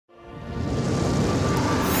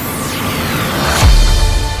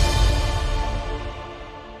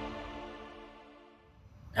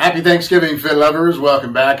Happy Thanksgiving, FitLovers.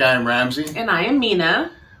 Welcome back. I am Ramsey. And I am Mina.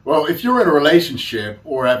 Well, if you're in a relationship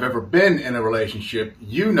or have ever been in a relationship,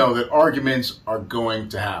 you know that arguments are going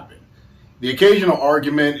to happen. The occasional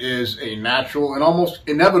argument is a natural and almost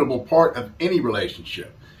inevitable part of any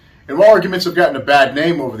relationship. And while arguments have gotten a bad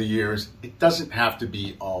name over the years, it doesn't have to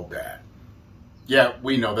be all bad. Yeah,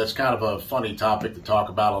 we know that's kind of a funny topic to talk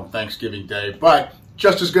about on Thanksgiving Day, but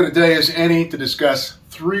just as good a day as any to discuss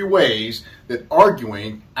 3 ways that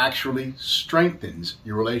arguing actually strengthens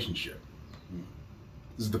your relationship.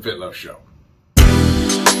 This is the FitLove Show.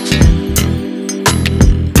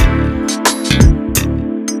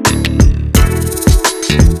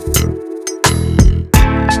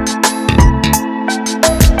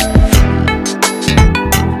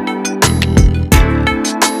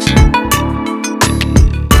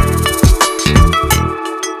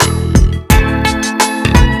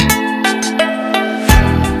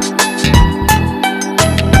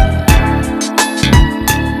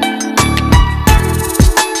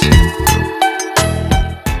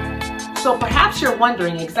 So perhaps you're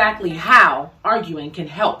wondering exactly how arguing can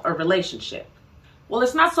help a relationship. Well,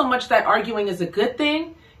 it's not so much that arguing is a good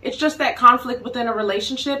thing, it's just that conflict within a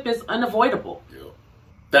relationship is unavoidable.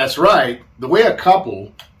 That's right. The way a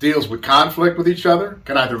couple deals with conflict with each other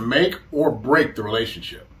can either make or break the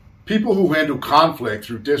relationship. People who handle conflict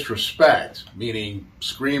through disrespect, meaning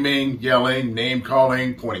screaming, yelling,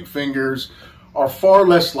 name-calling, pointing fingers, are far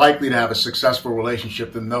less likely to have a successful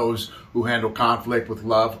relationship than those who handle conflict with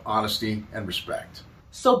love, honesty, and respect.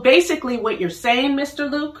 So basically what you're saying, Mr.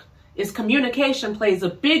 Luke, is communication plays a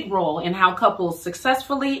big role in how couples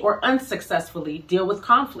successfully or unsuccessfully deal with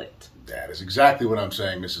conflict. That is exactly what I'm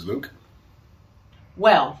saying, Mrs. Luke.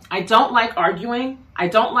 Well, I don't like arguing, I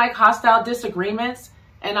don't like hostile disagreements,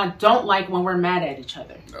 and I don't like when we're mad at each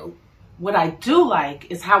other. Nope. What I do like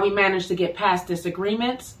is how we manage to get past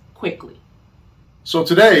disagreements quickly. So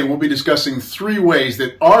today we'll be discussing 3 ways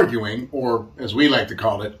that arguing, or as we like to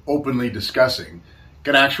call it, openly discussing,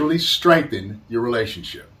 can actually strengthen your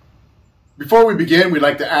relationship. Before we begin, we'd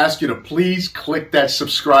like to ask you to please click that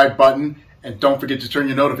subscribe button and don't forget to turn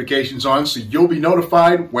your notifications on so you'll be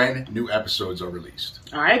notified when new episodes are released.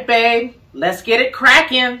 All right, babe, let's get it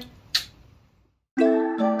cracking.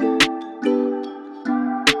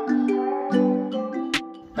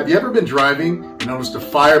 Have you ever been driving and noticed a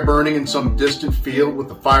fire burning in some distant field with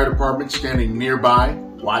the fire department standing nearby,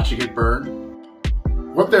 watching it burn?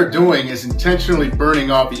 What they're doing is intentionally burning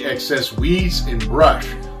off the excess weeds and brush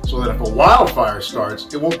so that if a wildfire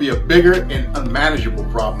starts, it won't be a bigger and unmanageable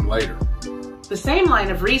problem later. The same line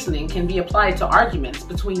of reasoning can be applied to arguments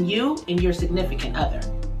between you and your significant other.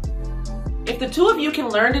 If the 2 of you can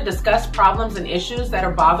learn to discuss problems and issues that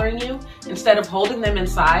are bothering you instead of holding them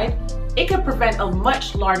inside, it could prevent a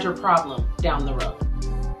much larger problem down the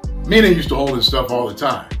road. Mina used to hold this stuff all the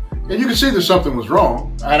time. And you could see that something was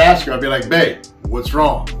wrong. I'd ask her, I'd be like, babe, what's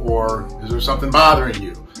wrong? Or is there something bothering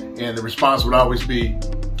you? And the response would always be,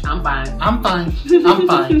 I'm fine. I'm fine. I'm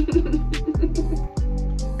fine.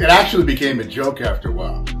 It actually became a joke after a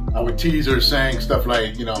while. I would tease her saying stuff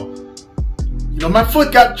like, you know, my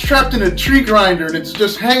foot got trapped in a tree grinder and it's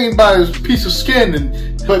just hanging by a piece of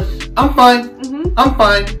skin. But I'm fine. I'm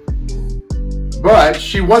fine. But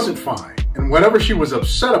she wasn't fine, and whatever she was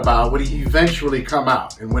upset about would eventually come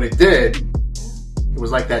out. And when it did, it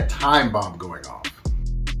was like that time bomb going off.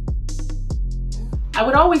 I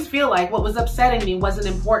would always feel like what was upsetting me wasn't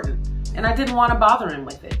important, and I didn't want to bother him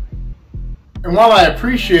with it. And while I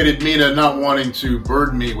appreciated Mina not wanting to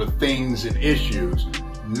burden me with things and issues,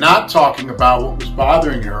 not talking about what was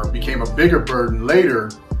bothering her became a bigger burden later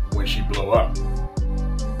when she blew up.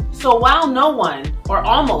 So while no one, or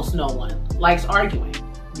almost no one, likes arguing,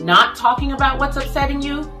 not talking about what's upsetting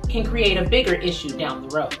you can create a bigger issue down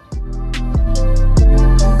the road.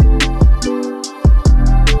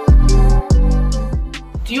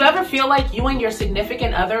 Do you ever feel like you and your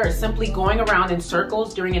significant other are simply going around in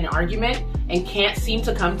circles during an argument and can't seem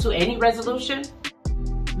to come to any resolution?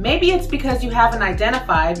 Maybe it's because you haven't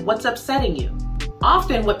identified what's upsetting you.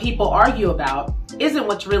 Often what people argue about isn't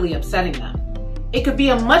what's really upsetting them. It could be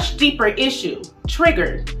a much deeper issue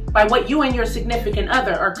triggered by what you and your significant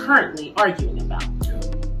other are currently arguing about.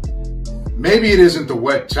 Maybe it isn't the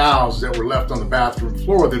wet towels that were left on the bathroom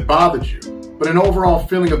floor that bothered you, but an overall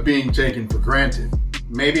feeling of being taken for granted.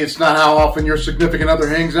 Maybe it's not how often your significant other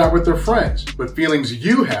hangs out with their friends, but feelings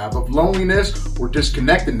you have of loneliness or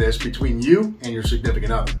disconnectedness between you and your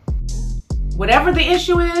significant other. Whatever the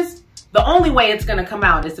issue is, the only way it's going to come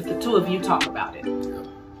out is if the 2 of you talk about it.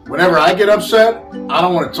 Whenever I get upset, I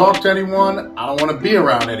don't want to talk to anyone, I don't want to be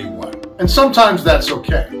around anyone. And sometimes that's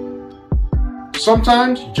okay.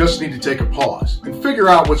 Sometimes you just need to take a pause and figure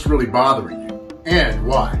out what's really bothering you and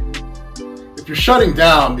why. If you're shutting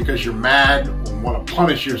down because you're mad or want to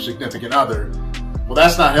punish your significant other, well,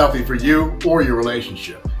 that's not healthy for you or your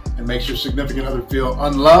relationship and makes your significant other feel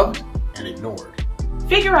unloved and ignored.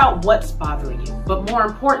 Figure out what's bothering you, but more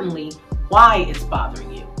importantly, why it's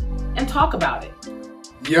bothering you, and talk about it.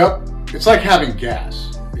 Yep, it's like having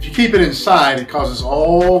gas. If you keep it inside, it causes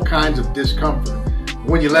all kinds of discomfort.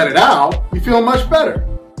 When you let it out, you feel much better.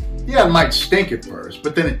 Yeah, it might stink at first,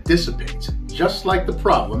 but then it dissipates, just like the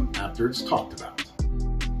problem after it's talked about.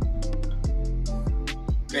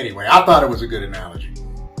 Anyway, I thought it was a good analogy.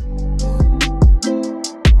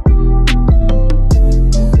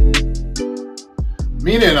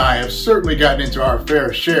 Mina and I have certainly gotten into our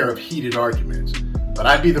fair share of heated arguments, but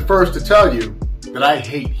I'd be the first to tell you that I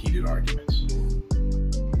hate heated arguments.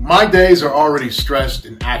 My days are already stressed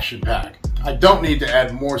and action-packed. I don't need to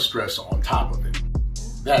add more stress on top of it.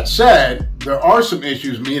 That said, there are some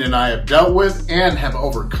issues Mina and I have dealt with and have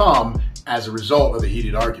overcome as a result of the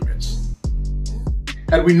heated arguments.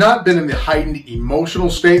 Had we not been in the heightened emotional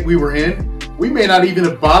state we were in, we may not even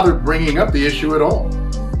have bothered bringing up the issue at all.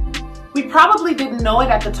 We probably didn't know it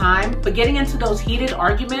at the time, but getting into those heated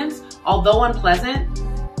arguments, although unpleasant,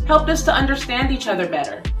 helped us to understand each other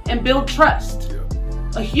better and build trust.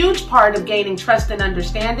 A huge part of gaining trust and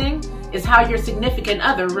understanding is how your significant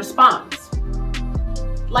other responds.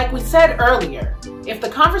 Like we said earlier, if the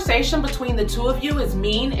conversation between the two of you is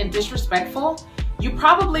mean and disrespectful, you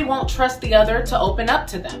probably won't trust the other to open up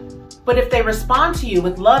to them. But if they respond to you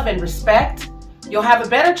with love and respect, you'll have a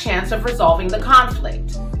better chance of resolving the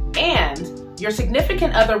conflict. And your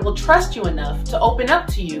significant other will trust you enough to open up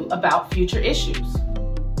to you about future issues.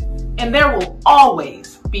 And there will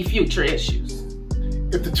always be future issues.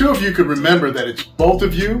 If the two of you could remember that it's both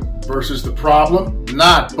of you versus the problem,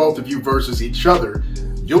 not both of you versus each other,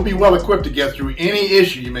 you'll be well equipped to get through any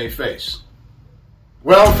issue you may face.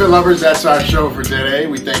 Well, Fit Lovers, that's our show for today.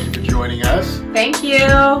 We thank you for joining us. Thank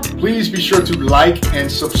you. Please be sure to like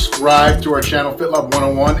and subscribe to our channel FitLove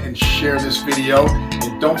 101 and share this video.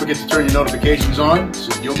 And don't forget to turn your notifications on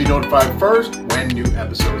so you'll be notified first when new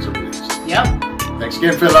episodes are released. Yep. Thanks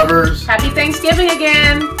again, Fit Lovers. Happy Thanksgiving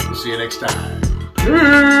again. We'll see you next time.